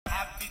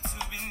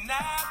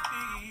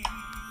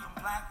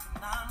black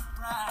and I'm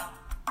proud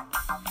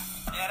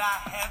that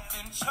I have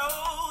been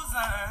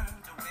chosen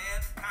to wear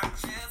the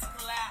conscious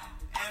cloud,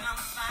 and I'm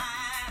fine.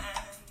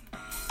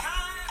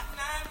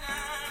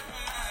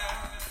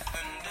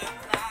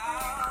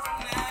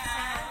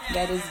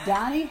 That is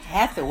Donny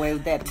Hathaway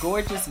with that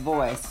gorgeous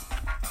voice.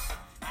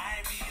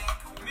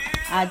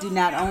 I do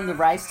not own the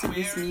rights to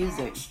this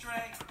music.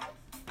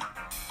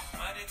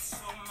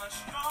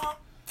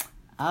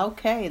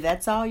 Okay,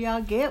 that's all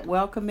y'all get.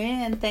 Welcome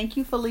in. Thank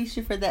you,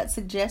 Felicia, for that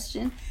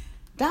suggestion.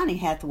 Donny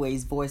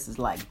Hathaway's voice is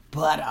like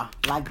butter,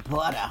 like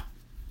butter.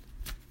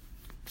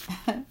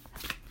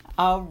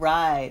 All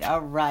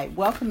right.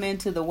 Welcome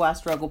into the Why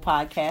Struggle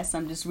podcast.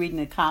 I'm just reading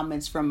the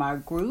comments from our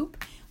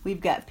group.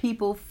 We've got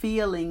people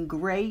feeling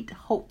great,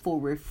 hopeful,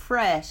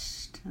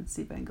 refreshed. Let's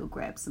see if I can go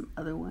grab some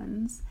other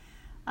ones.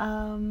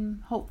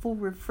 Hopeful,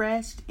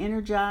 refreshed,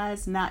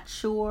 energized, not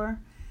sure,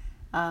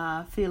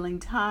 feeling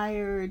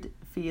tired,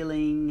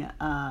 feeling,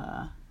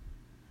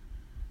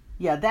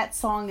 that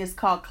song is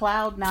called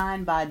Cloud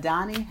 9 by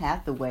Donny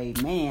Hathaway.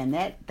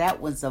 Man, that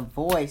was a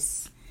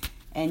voice.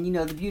 And, you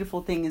know, the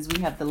beautiful thing is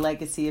we have the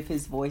legacy of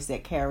his voice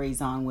that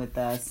carries on with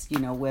us, you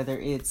know, whether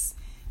it's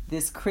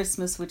This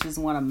Christmas, which is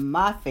one of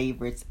my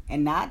favorites,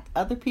 and not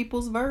other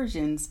people's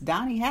versions.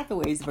 Donny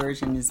Hathaway's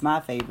version is my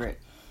favorite.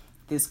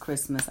 This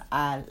Christmas,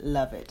 I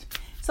love it.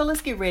 So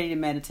let's get ready to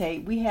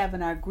meditate. We have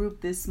in our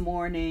group this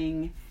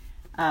morning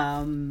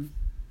 13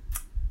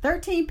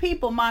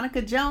 people.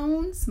 Monica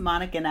Jones.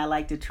 Monica and I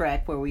like to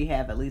track where we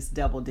have at least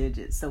double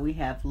digits. So we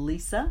have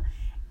Lisa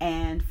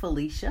and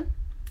Felicia,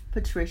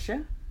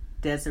 Patricia,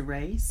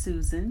 Desiree,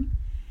 Susan,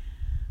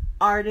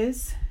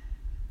 Artist,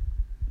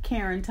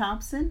 Karen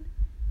Thompson.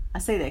 I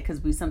say that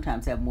because we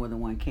sometimes have more than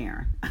one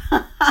Karen.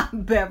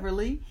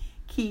 Beverly,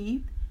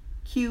 Keith,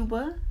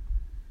 Cuba,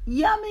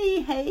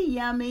 Yummy, hey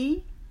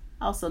Yummy,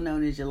 also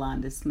known as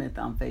Yolanda Smith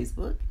on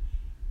Facebook.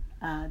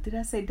 Did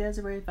I say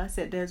Desiree? If I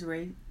said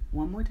Desiree,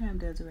 one more time,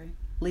 Desiree.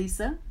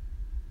 Lisa,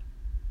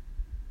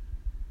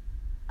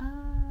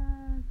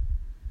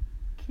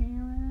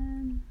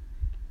 Karen,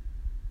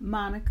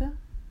 Monica.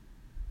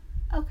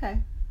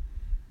 Okay,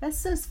 that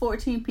says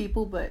 14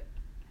 people, but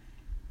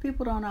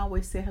people don't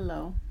always say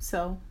hello.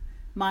 So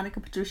Monica,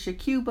 Patricia,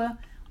 Cuba,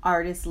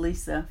 Artist,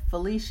 Lisa,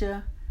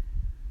 Felicia,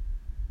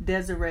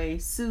 Desiree,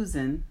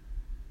 Susan,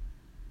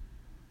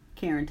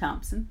 Karen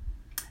Thompson,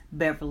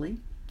 Beverly,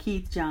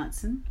 Keith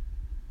Johnson,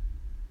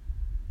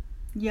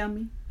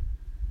 Yummy,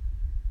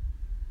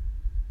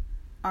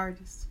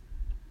 Artist,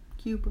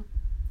 Cuba.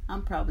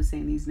 I'm probably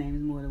saying these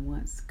names more than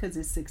once because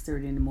it's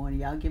 6:30 in the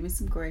morning. Y'all give me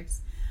some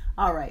grace.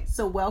 All right,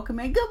 so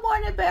welcome in. Good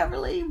morning,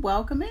 Beverly.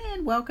 Welcome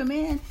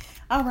in.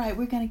 All right,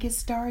 we're going to get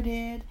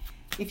started.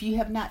 If you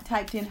have not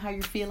typed in how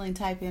you're feeling,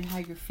 type in how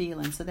you're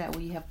feeling so that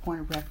way you have a point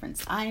of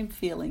reference. I am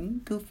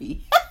feeling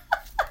goofy.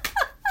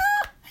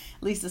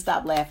 Lisa,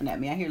 stop laughing at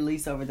me. I hear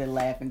Lisa over there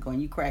laughing, going,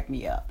 you crack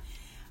me up.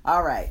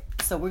 All right,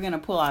 so we're going to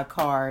pull our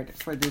card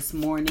for this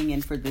morning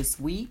and for this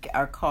week.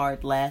 Our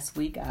card last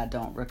week, I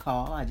don't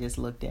recall. I just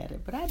looked at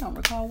it, but I don't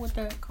recall what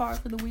the card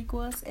for the week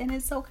was, and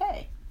it's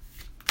okay.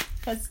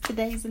 Because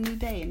today's a new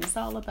day, and it's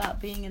all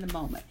about being in the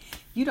moment.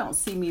 You don't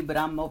see me, but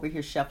I'm over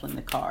here shuffling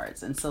the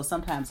cards. And so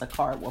sometimes a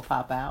card will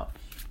pop out.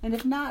 And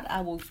if not, I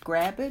will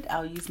grab it.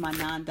 I'll use my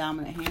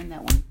non-dominant hand.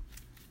 That one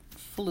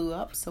flew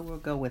up, so we'll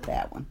go with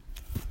that one.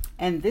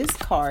 And this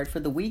card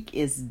for the week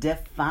is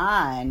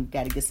define.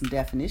 Got to get some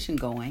definition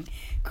going.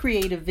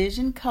 Create a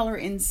vision, color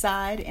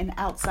inside and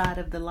outside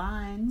of the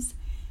lines.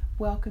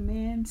 Welcome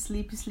in.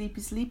 Sleepy,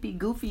 sleepy, sleepy.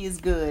 Goofy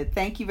is good.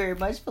 Thank you very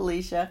much,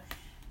 Felicia.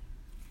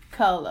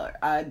 Color,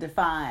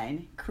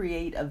 define,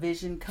 create a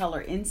vision,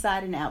 color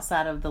inside and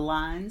outside of the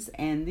lines.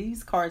 And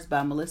these cards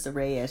by Melissa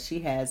Reyes.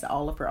 She has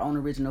all of her own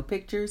original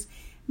pictures.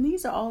 And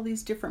these are all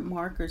these different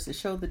markers that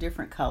show the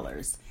different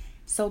colors.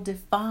 So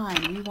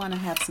define, we want to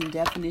have some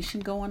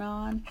definition going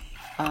on.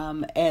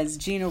 As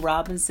Gina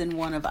Robinson,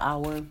 one of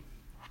our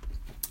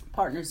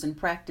partners in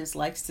practice,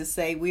 likes to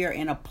say, we are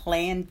in a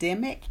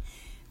plandemic.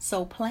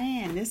 So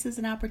plan. This is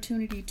an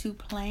opportunity to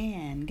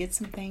plan. Get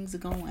some things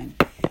going.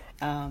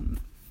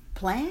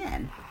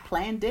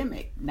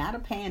 Plandemic, not a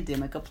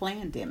pandemic, a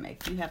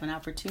plandemic. You have an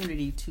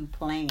opportunity to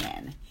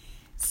plan.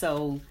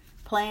 So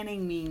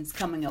planning means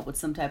coming up with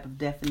some type of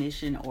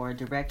definition or a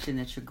direction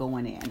that you're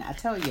going in. I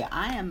tell you,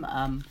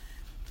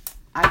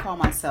 I call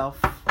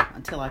myself,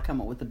 until I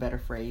come up with a better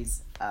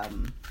phrase, a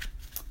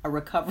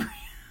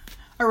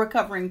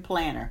recovering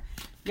planner.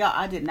 Y'all,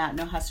 I did not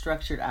know how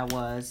structured I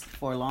was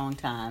for a long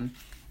time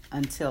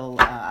until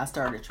I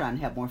started trying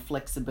to have more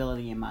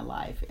flexibility in my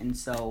life. And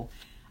so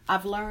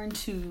I've learned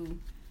to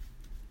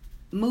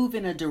move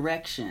in a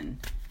direction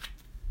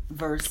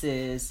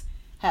versus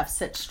have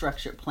such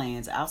structured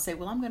plans. I'll say,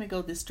 well, I'm going to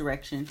go this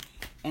direction,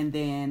 and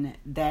then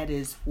that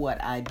is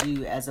what I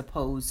do, as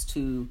opposed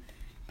to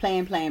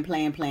plan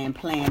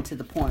to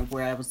the point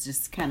where I was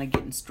just kind of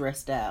getting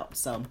stressed out.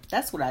 So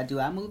that's what I do.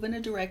 I move in a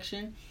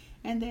direction,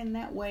 and then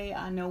that way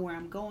I know where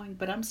I'm going,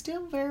 but I'm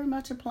still very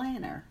much a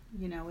planner.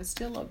 You know, it's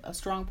still a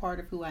strong part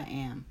of who I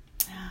am.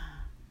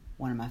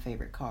 one of my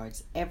favorite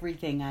cards.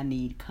 Everything I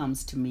need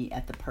comes to me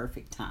at the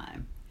perfect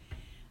time.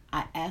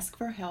 I ask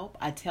for help.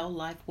 I tell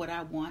life what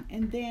I want,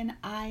 and then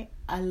I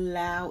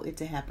allow it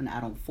to happen.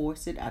 I don't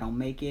force it. I don't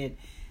make it.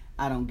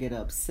 I don't get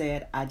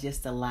upset. I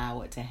just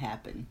allow it to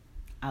happen.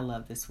 I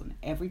love this one.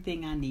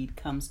 Everything I need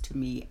comes to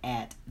me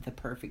at the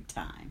perfect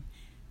time.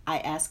 I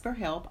ask for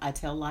help. I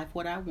tell life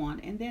what I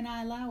want, and then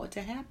I allow it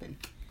to happen.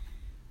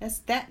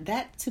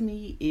 That to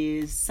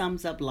me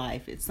sums up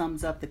life. It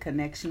sums up the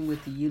connection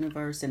with the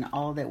universe and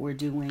all that we're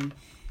doing.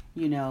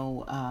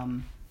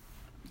 Don't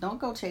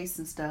go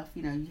chasing stuff.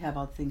 You have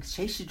all the things.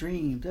 Chase your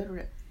dream.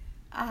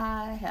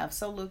 I have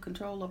so little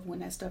control over when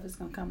that stuff is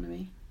going to come to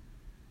me.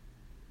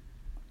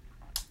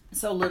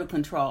 So little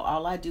control.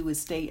 All I do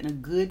is stay in a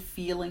good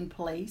feeling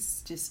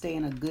place. Just stay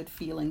in a good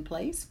feeling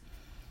place.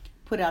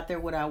 Put out there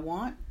what I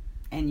want.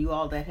 And you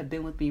all that have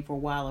been with me for a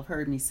while have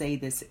heard me say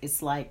this.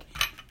 It's like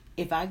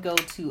if I go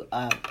to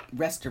a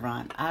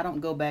restaurant, I don't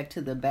go back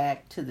to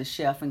the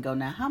chef and go,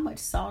 now how much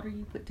salt are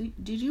you put?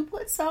 Did you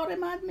put salt in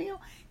my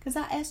meal? Because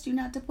I asked you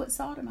not to put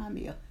salt in my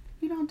meal.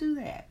 You don't do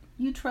that.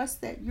 You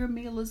trust that your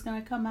meal is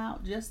going to come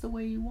out just the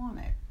way you want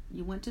it.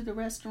 You went to the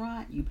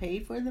restaurant. You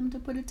paid for them to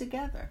put it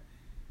together.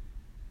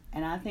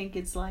 And I think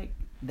it's like,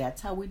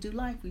 that's how we do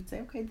life. We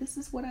say, okay, this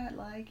is what I'd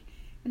like.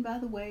 And by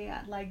the way,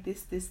 I'd like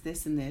this,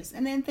 and this.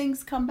 And then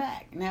things come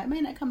back. Now, it may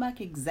not come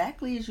back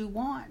exactly as you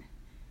want.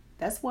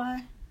 That's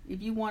why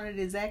if you want it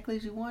exactly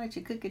as you want it,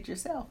 you cook it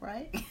yourself,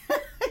 right?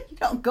 You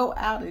don't go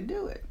out and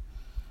do it.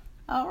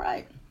 All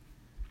right.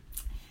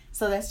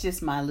 So that's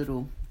just my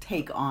little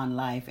take on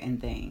life and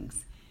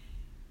things.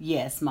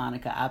 Yes,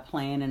 Monica, I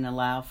plan and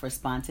allow for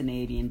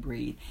spontaneity and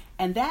breathe.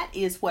 And that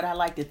is what I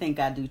like to think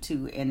I do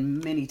too.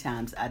 And many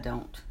times I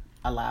don't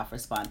allow for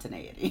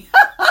spontaneity.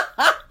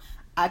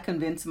 I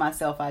convince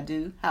myself I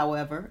do.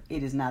 However,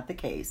 it is not the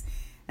case.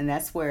 And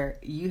that's where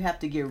you have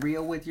to get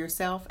real with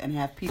yourself and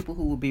have people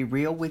who will be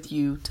real with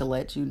you to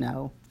let you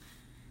know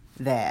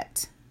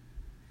that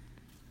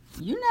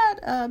you're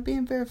not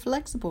being very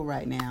flexible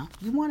right now.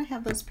 You want to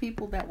have those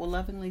people that will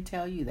lovingly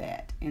tell you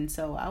that. And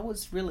so I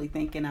was really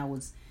thinking I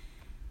was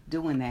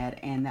doing that,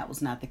 and that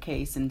was not the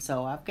case. And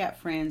so I've got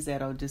friends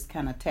that'll just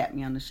kind of tap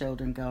me on the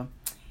shoulder and go,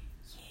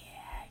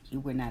 yeah, you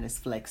were not as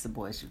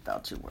flexible as you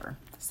thought you were.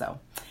 So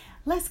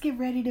let's get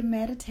ready to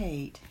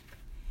meditate.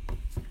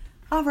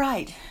 All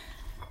right.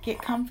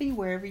 Get comfy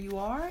wherever you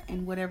are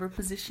in whatever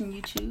position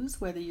you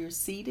choose, whether you're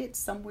seated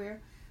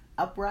somewhere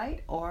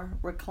upright or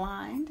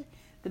reclined.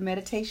 The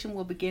meditation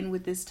will begin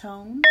with this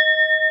tone.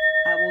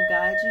 I will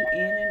guide you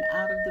in and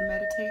out of the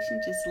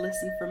meditation. Just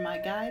listen for my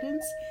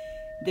guidance.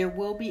 There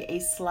will be a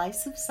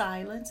slice of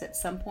silence at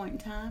some point in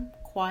time,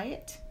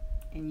 quiet,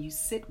 and you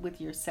sit with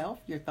yourself,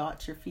 your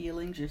thoughts, your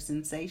feelings, your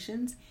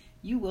sensations.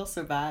 You will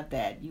survive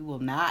that. You will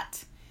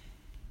not.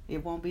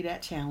 It won't be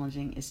that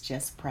challenging. It's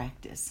just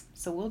practice.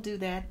 So we'll do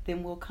that.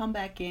 Then we'll come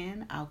back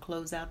in. I'll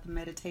close out the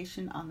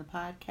meditation on the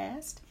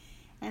podcast,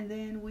 and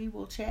then we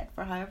will chat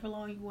for however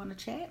long you want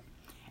to chat.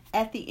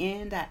 At the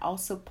end, I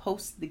also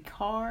post the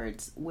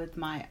cards with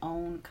my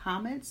own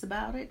comments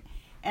about it.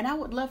 And I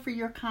would love for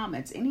your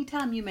comments.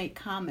 Anytime you make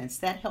comments,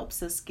 that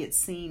helps us get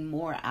seen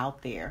more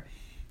out there.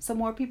 So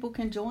more people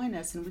can join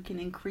us and we can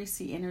increase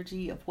the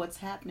energy of what's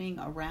happening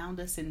around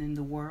us and in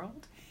the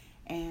world.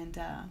 And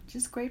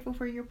just grateful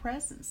for your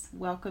presence.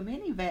 Welcome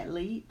in, Yvette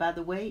Lee. By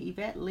the way,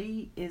 Yvette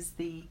Lee is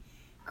the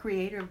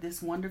creator of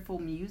this wonderful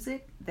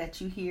music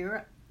that you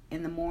hear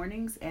in the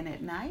mornings and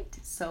at night.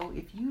 So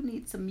if you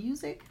need some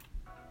music,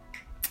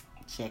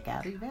 check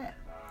out Yvette.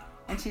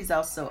 And she's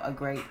also a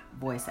great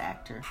voice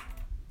actor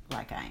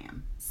like I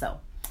am. So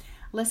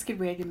let's get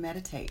ready to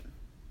meditate.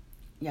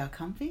 Y'all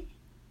comfy?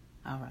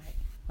 All right,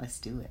 let's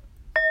do it.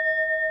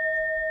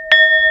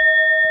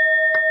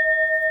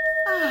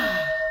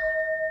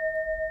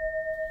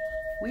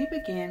 We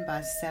begin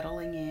by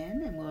settling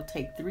in, and we'll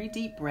take 3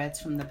 deep breaths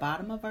from the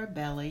bottom of our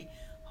belly,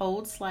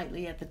 hold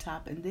slightly at the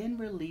top, and then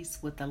release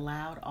with a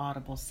loud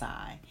audible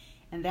sigh.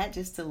 And that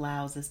just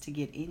allows us to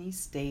get any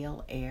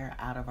stale air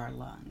out of our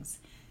lungs.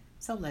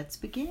 So let's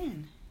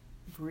begin.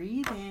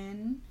 Breathe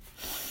in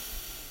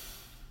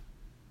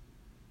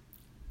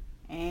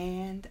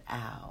and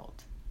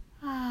out.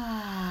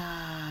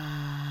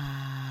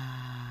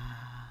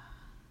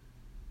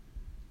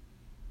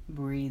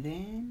 Breathe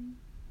in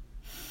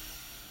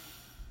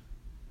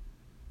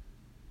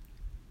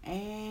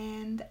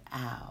and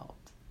out.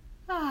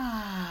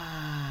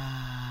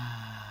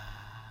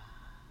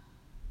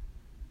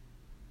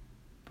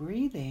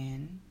 Breathe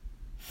in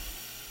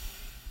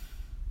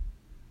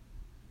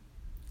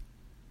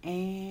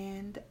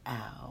and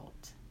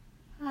out.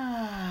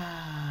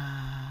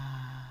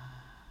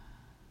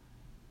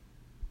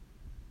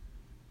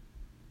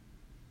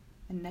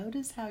 And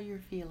notice how you're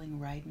feeling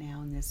right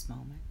now in this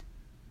moment.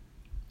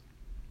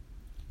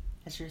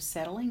 As you're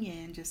settling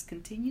in, just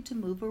continue to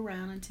move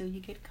around until you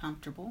get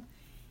comfortable.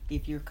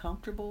 If you're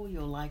comfortable,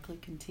 you'll likely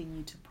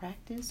continue to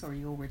practice or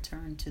you'll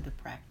return to the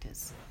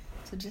practice.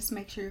 So just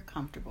make sure you're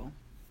comfortable.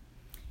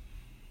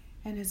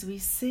 And as we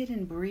sit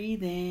and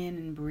breathe in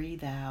and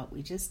breathe out,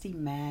 we just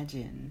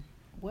imagine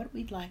what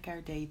we'd like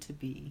our day to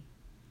be.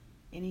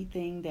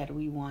 Anything that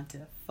we want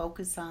to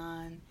focus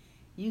on,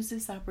 use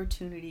this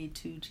opportunity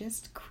to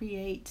just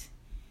create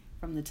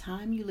from the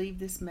time you leave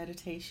this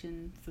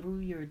meditation through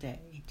your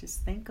day.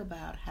 Just think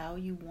about how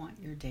you want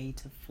your day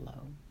to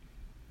flow.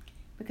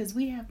 Because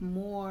we have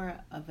more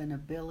of an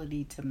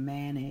ability to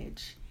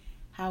manage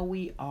how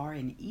we are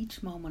in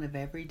each moment of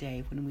every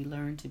day when we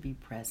learn to be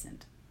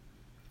present.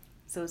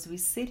 So as we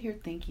sit here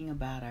thinking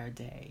about our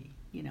day,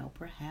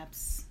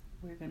 perhaps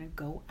we're going to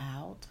go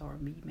out, or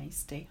we may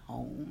stay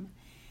home.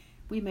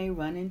 We may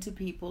run into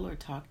people or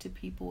talk to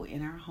people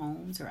in our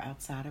homes or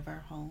outside of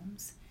our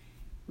homes.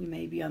 We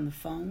may be on the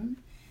phone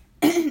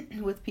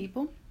with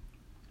people.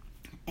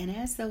 And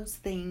as those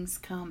things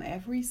come,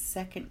 every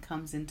second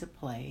comes into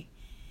play.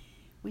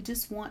 We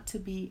just want to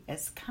be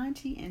as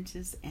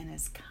conscientious and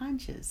as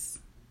conscious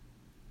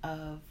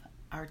of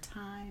our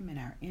time and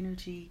our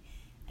energy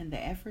and the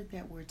effort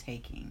that we're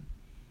taking.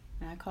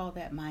 And I call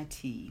that my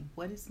T.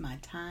 What is my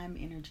time,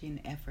 energy,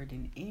 and effort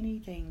in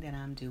anything that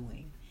I'm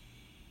doing?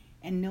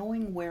 And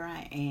knowing where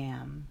I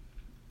am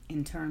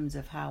in terms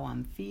of how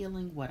I'm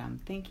feeling, what I'm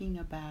thinking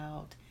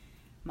about,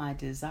 my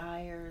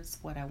desires,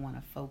 what I want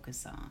to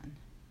focus on.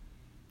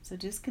 So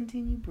just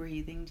continue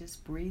breathing,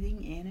 just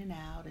breathing in and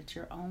out at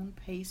your own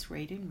pace,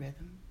 rate, and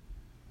rhythm.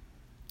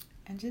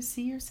 And just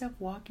see yourself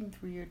walking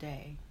through your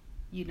day.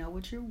 You know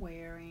what you're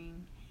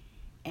wearing.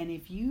 And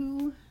if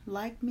you,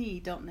 like me,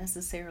 don't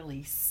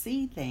necessarily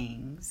see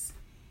things,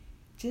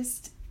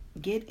 just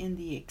get in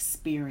the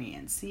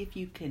experience. See if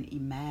you can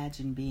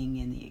imagine being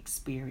in the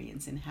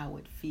experience and how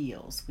it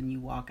feels when you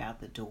walk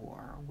out the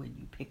door or when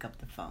you pick up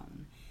the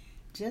phone.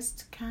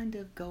 Just kind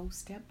of go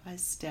step by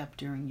step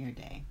during your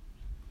day.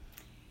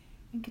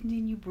 And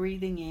continue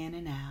breathing in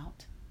and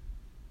out.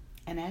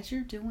 And as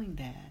you're doing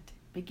that,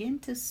 begin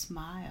to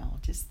smile,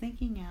 just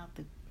thinking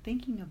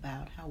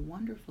about how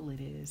wonderful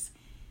it is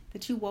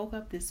that you woke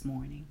up this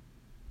morning,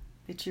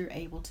 that you're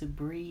able to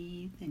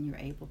breathe and you're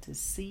able to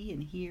see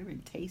and hear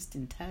and taste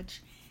and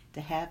touch,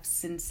 to have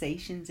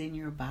sensations in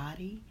your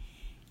body.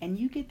 And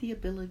you get the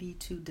ability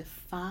to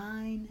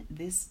define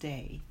this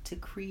day, to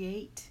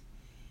create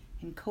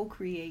and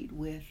co-create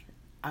with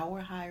our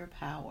higher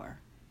power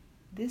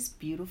this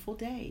beautiful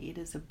day. It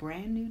is a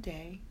brand new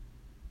day.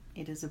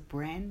 It is a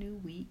brand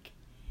new week.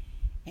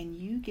 And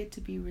you get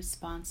to be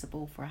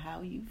responsible for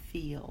how you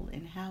feel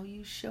and how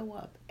you show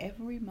up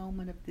every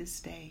moment of this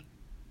day.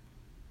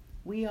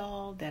 We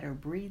all that are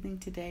breathing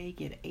today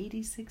get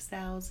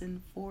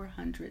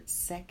 86,400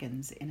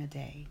 seconds in a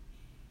day.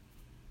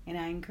 And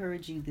I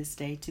encourage you this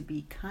day to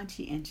be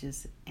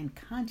conscientious and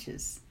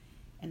conscious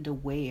and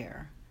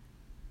aware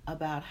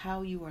about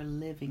how you are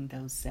living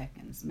those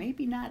seconds.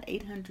 Maybe not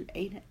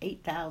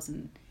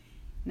 8,000,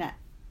 not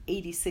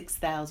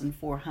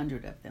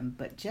 86,400 of them,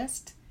 but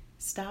just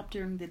stop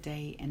during the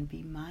day and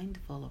be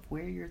mindful of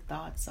where your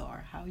thoughts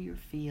are, how you're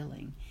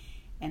feeling,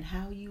 and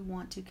how you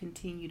want to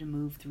continue to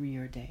move through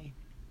your day.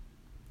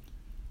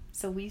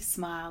 So we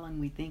smile and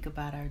we think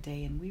about our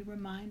day and we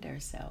remind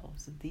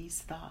ourselves of these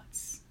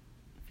thoughts.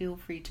 Feel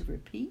free to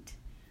repeat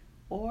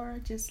or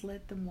just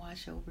let them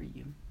wash over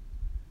you.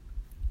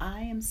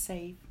 I am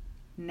safe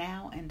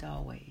now and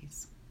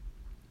always.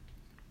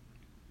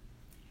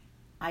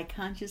 I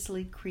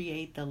consciously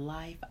create the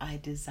life I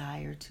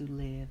desire to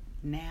live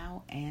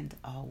now and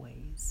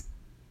always.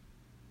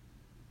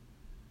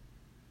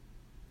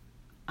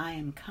 I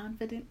am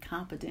confident,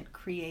 competent,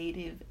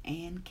 creative,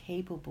 and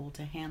capable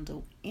to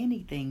handle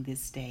anything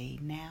this day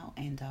now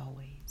and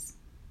always.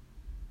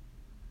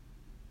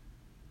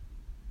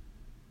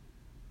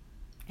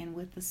 And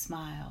with a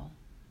smile,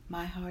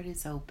 my heart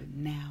is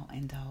open now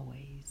and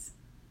always.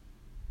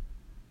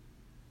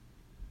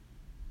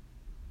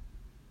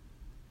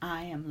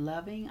 I am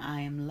loving,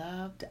 I am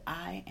loved,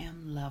 I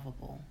am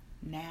lovable,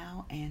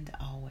 now and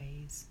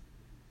always.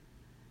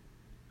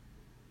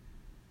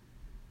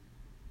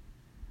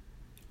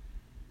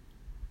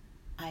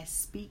 I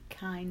speak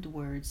kind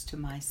words to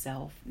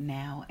myself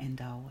now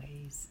and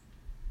always.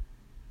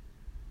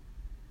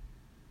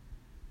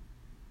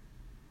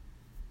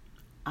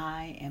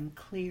 I am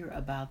clear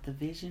about the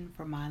vision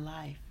for my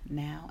life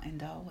now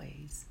and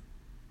always.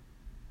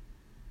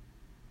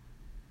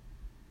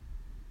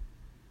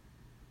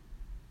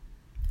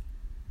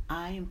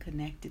 I am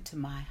connected to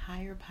my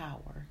higher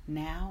power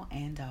now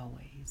and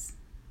always.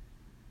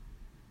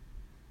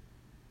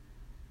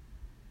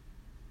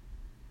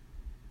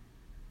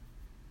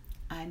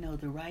 I know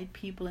the right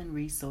people and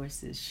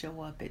resources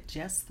show up at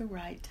just the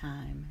right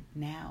time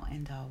now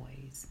and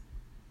always.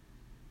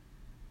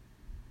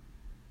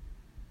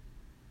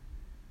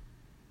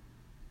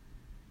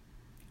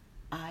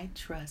 I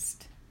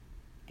trust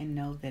and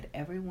know that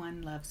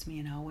everyone loves me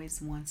and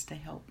always wants to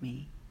help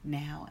me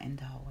now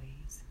and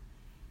always.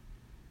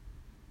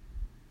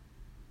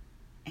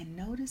 And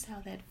notice how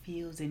that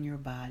feels in your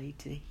body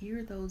to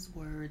hear those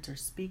words or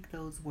speak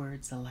those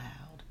words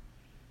aloud.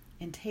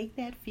 And take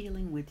that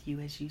feeling with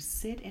you as you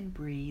sit and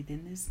breathe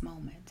in this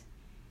moment.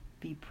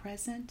 Be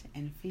present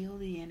and feel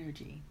the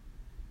energy.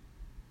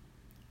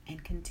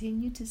 And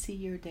continue to see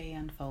your day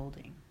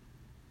unfolding.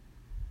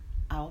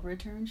 I'll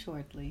return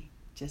shortly.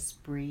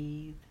 Just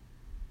breathe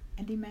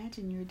and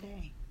imagine your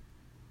day.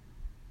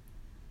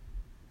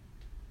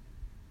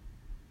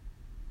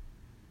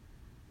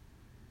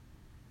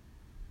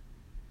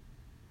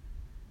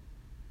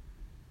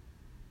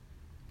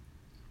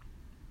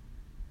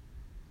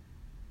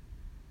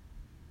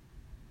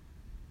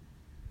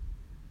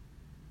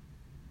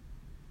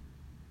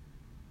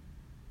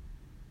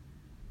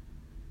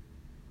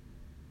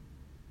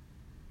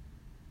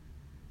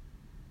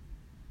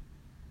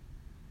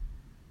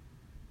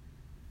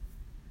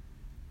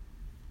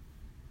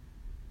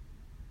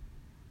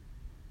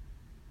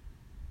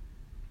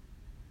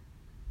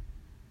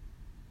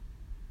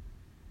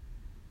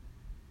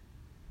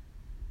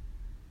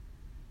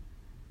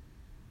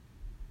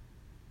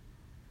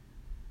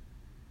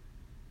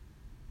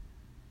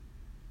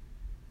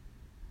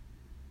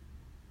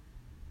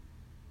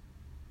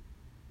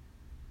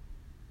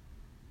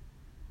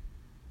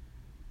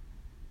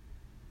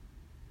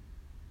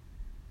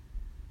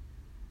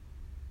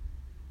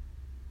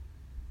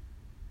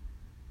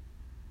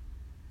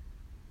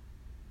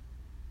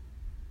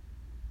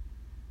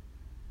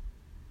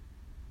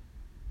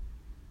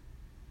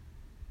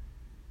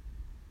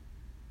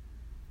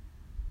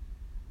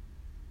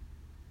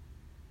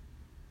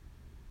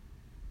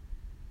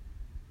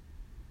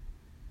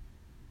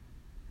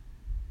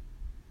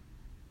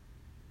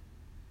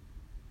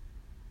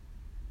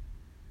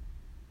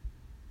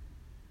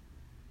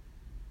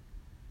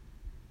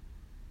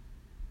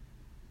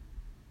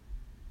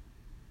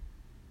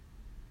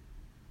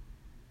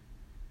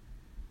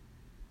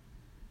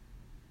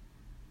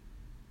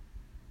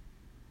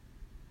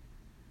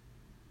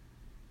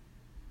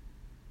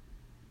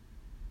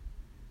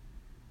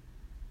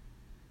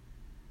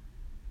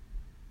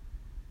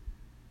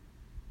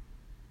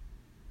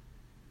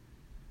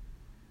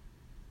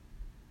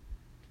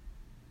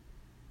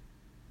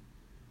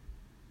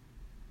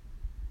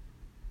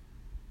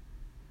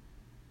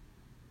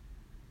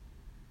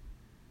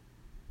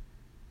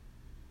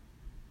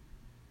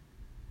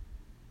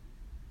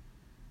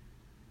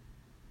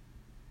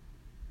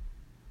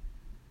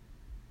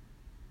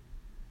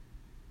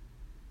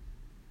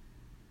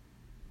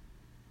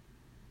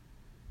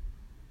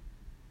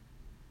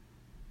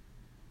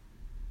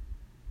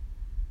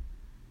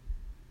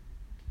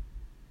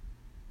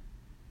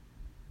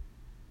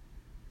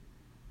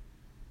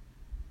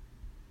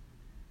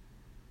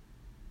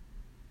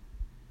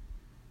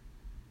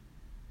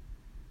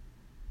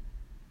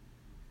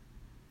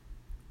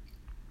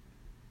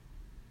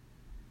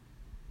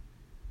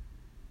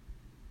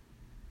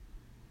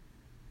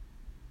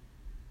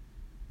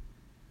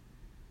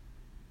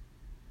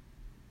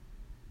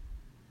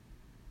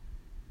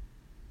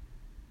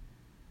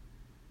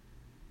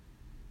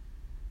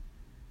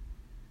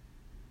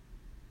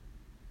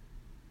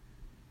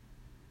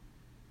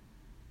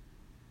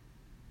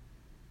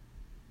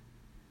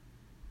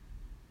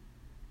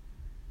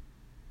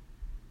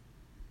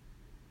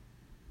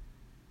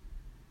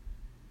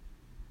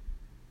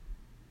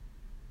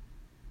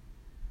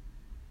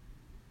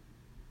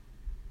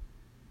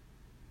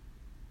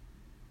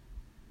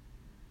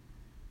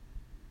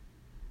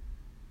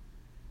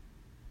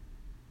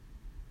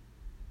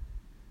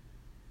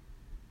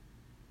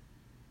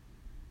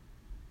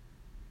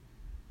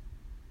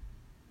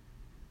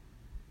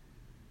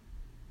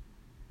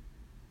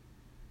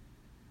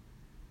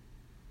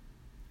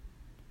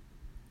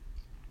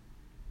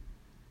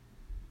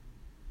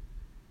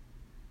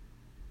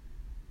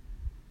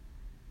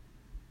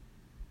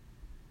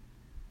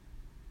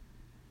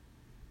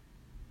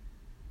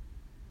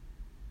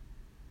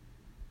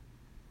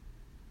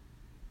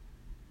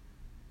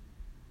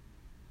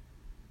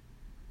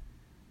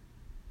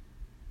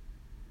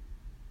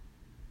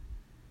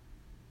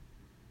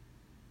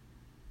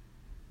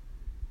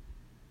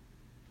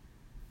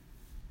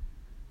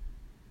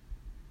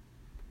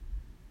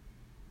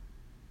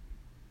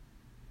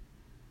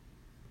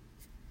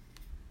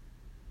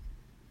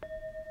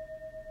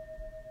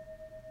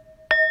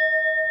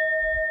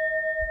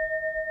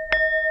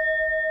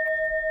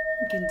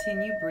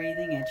 Continue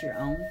breathing at your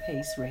own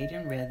pace, rate,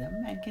 and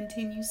rhythm, and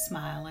continue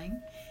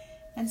smiling,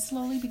 and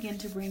slowly begin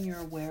to bring your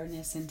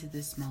awareness into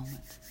this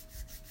moment.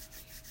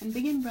 And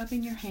begin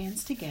rubbing your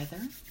hands together.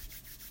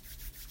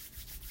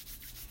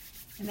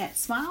 And that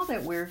smile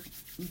that we're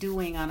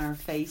doing on our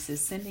face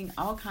is sending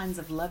all kinds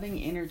of loving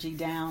energy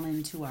down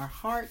into our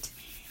heart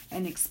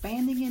and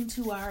expanding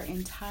into our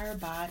entire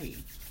body.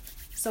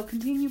 So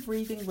continue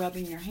breathing,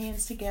 rubbing your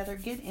hands together.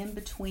 Get in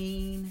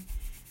between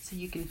so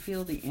you can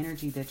feel the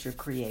energy that you're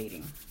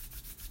creating.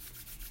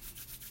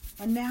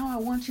 And now I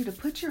want you to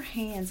put your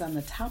hands on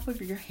the top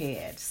of your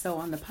head. So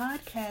on the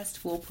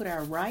podcast, we'll put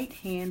our right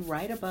hand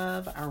right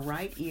above our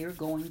right ear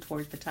going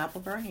toward the top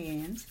of our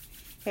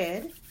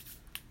head.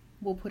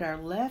 We'll put our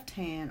left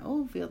hand,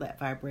 feel that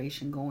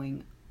vibration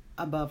going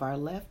above our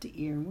left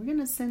ear. And we're going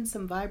to send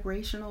some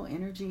vibrational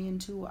energy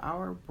into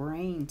our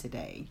brain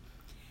today.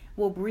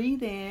 We'll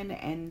breathe in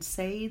and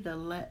say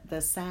the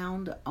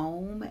sound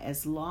Om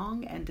as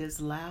long and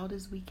as loud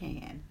as we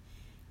can.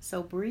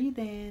 So breathe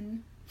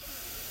in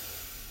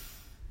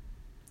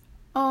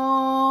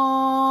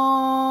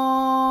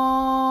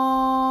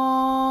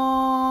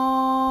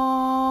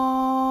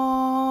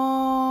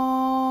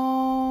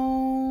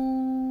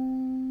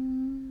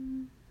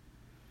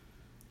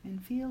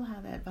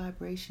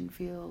vibration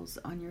feels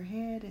on your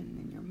head and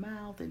in your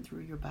mouth and through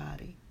your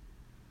body.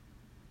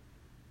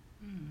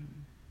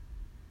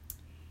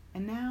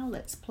 And now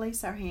let's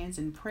place our hands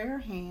in prayer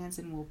hands,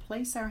 and we'll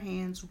place our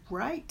hands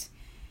right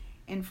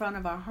in front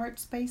of our heart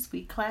space.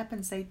 We clap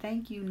and say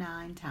thank you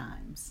 9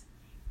 times.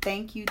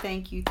 Thank you,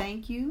 thank you,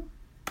 thank you.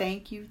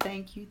 Thank you,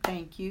 thank you,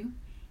 thank you.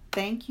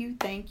 Thank you,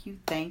 thank you,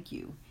 thank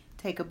you.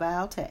 Take a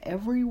bow to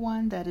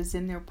everyone that is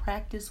in their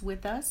practice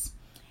with us.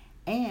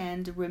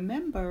 And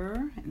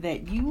remember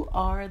that you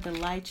are the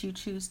light you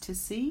choose to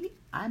see.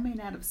 I may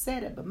not have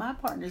said it, but my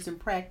partners in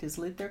practice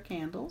lit their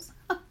candles.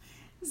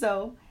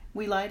 So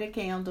we light a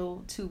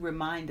candle to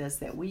remind us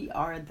that we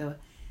are the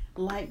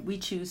light we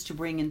choose to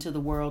bring into the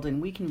world,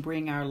 and we can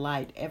bring our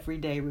light every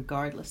day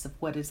regardless of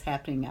what is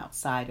happening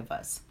outside of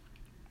us.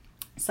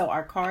 So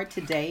our card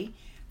today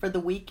for the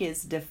week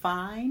is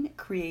define,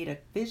 create a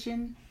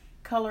vision,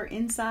 color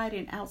inside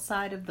and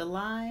outside of the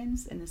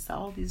lines, and it's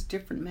all these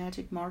different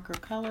magic marker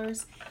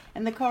colors.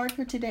 And the card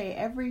for today,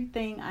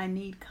 everything I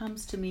need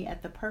comes to me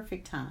at the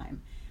perfect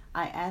time.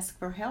 I ask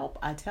for help,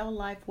 I tell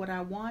life what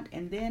I want,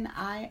 and then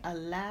I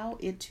allow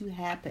it to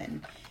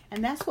happen.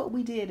 And that's what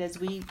we did as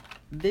we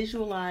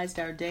visualized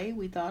our day.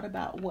 We thought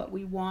about what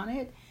we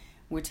wanted.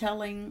 We're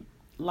telling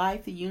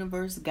life, the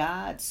universe,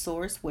 God,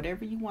 source,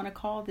 whatever you want to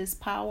call this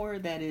power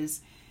that is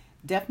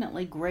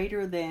definitely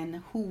greater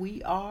than who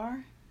we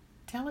are.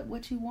 Tell it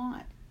what you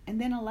want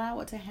and then allow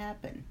it to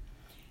happen.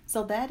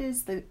 So that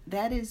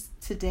is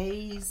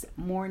today's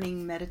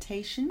morning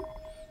meditation.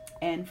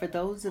 And for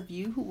those of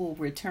you who will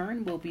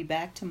return, we'll be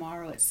back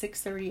tomorrow at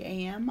 6:30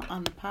 a.m.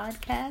 on the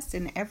podcast.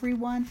 And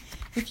everyone,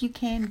 if you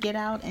can, get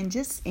out and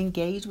just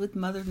engage with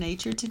Mother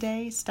Nature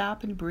today.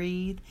 Stop and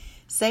breathe.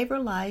 Savor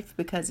life,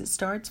 because it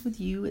starts with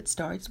you. It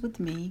starts with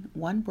me.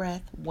 One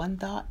breath, one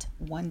thought,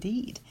 one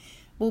deed.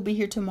 We'll be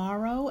here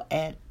tomorrow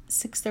at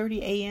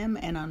 6:30 a.m.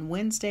 and on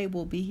Wednesday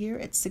we'll be here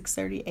at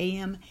 6:30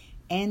 a.m.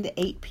 and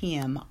 8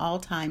 p.m. all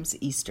times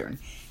Eastern.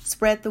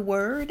 Spread the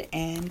word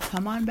and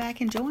come on back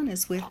and join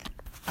us with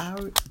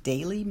our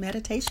daily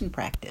meditation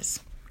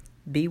practice.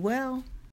 Be well.